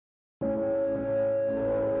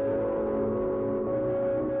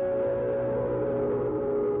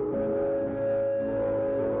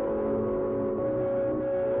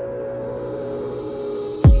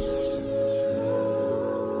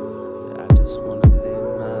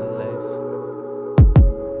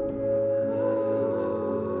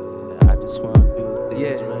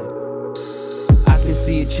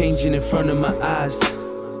see it changing in front of my eyes.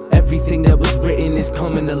 Everything that was written is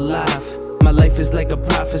coming alive. My life is like a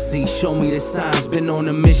prophecy, show me the signs. Been on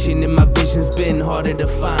a mission and my vision's been harder to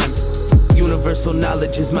find. Universal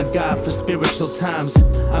knowledge is my guide for spiritual times.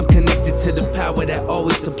 I'm connected to the power that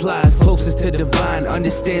always supplies. Closest to divine,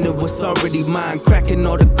 understanding what's already mine. Cracking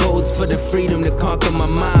all the codes for the freedom to conquer my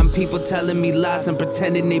mind. People telling me lies and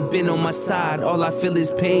pretending they've been on my side. All I feel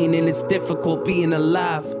is pain and it's difficult being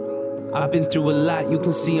alive. I've been through a lot, you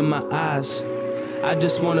can see in my eyes. I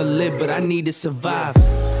just wanna live, but I need to survive.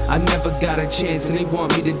 I never got a chance and they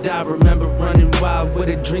want me to die. Remember running wild with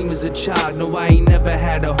a dream as a child. No, I ain't never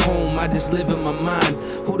had a home, I just live in my mind.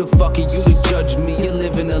 Who the fuck are you to judge me? You're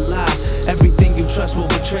living a lie. Everything you trust will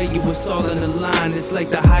betray you, it's all in the line. It's like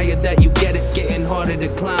the higher that you get, it's getting harder to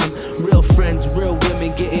climb. Real friends, real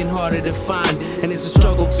women, getting harder to find. And it's a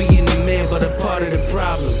struggle being a man, but a part of the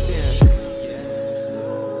problem.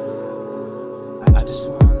 I just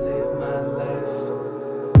wanna live my life.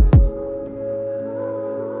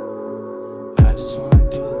 I just wanna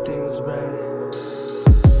do things right.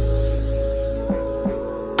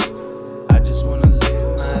 I just wanna live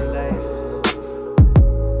my life.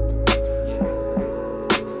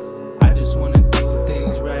 I just wanna do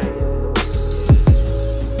things right.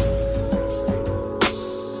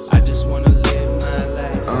 I just wanna live my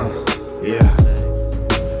life. Yeah.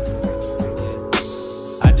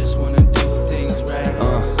 I just wanna do things right.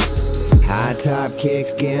 High top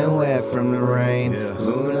kicks getting wet from the rain. Yeah.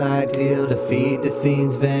 Moonlight deal to feed the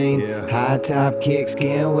fiend's vein. Yeah. High top kicks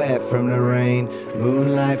getting wet from the rain.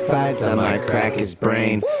 Moonlight fights, I might crack his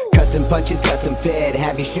brain. Custom punches, custom fed,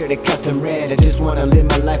 have your shirt at custom red. I just wanna live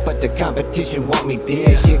my life, but the competition want me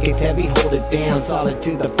dead. Shit gets heavy, hold it down, solid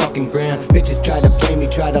to the fucking ground. Bitches try to play me,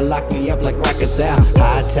 try to lock me up like rockets out.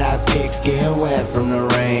 High top kicks getting wet from the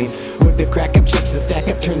rain. With the crack up chips and stack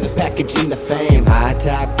up, turn this package into fame. High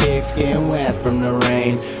top kicks getting wet from the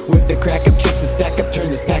rain. With the crack up chips and stack up, turn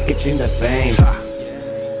this package into fame.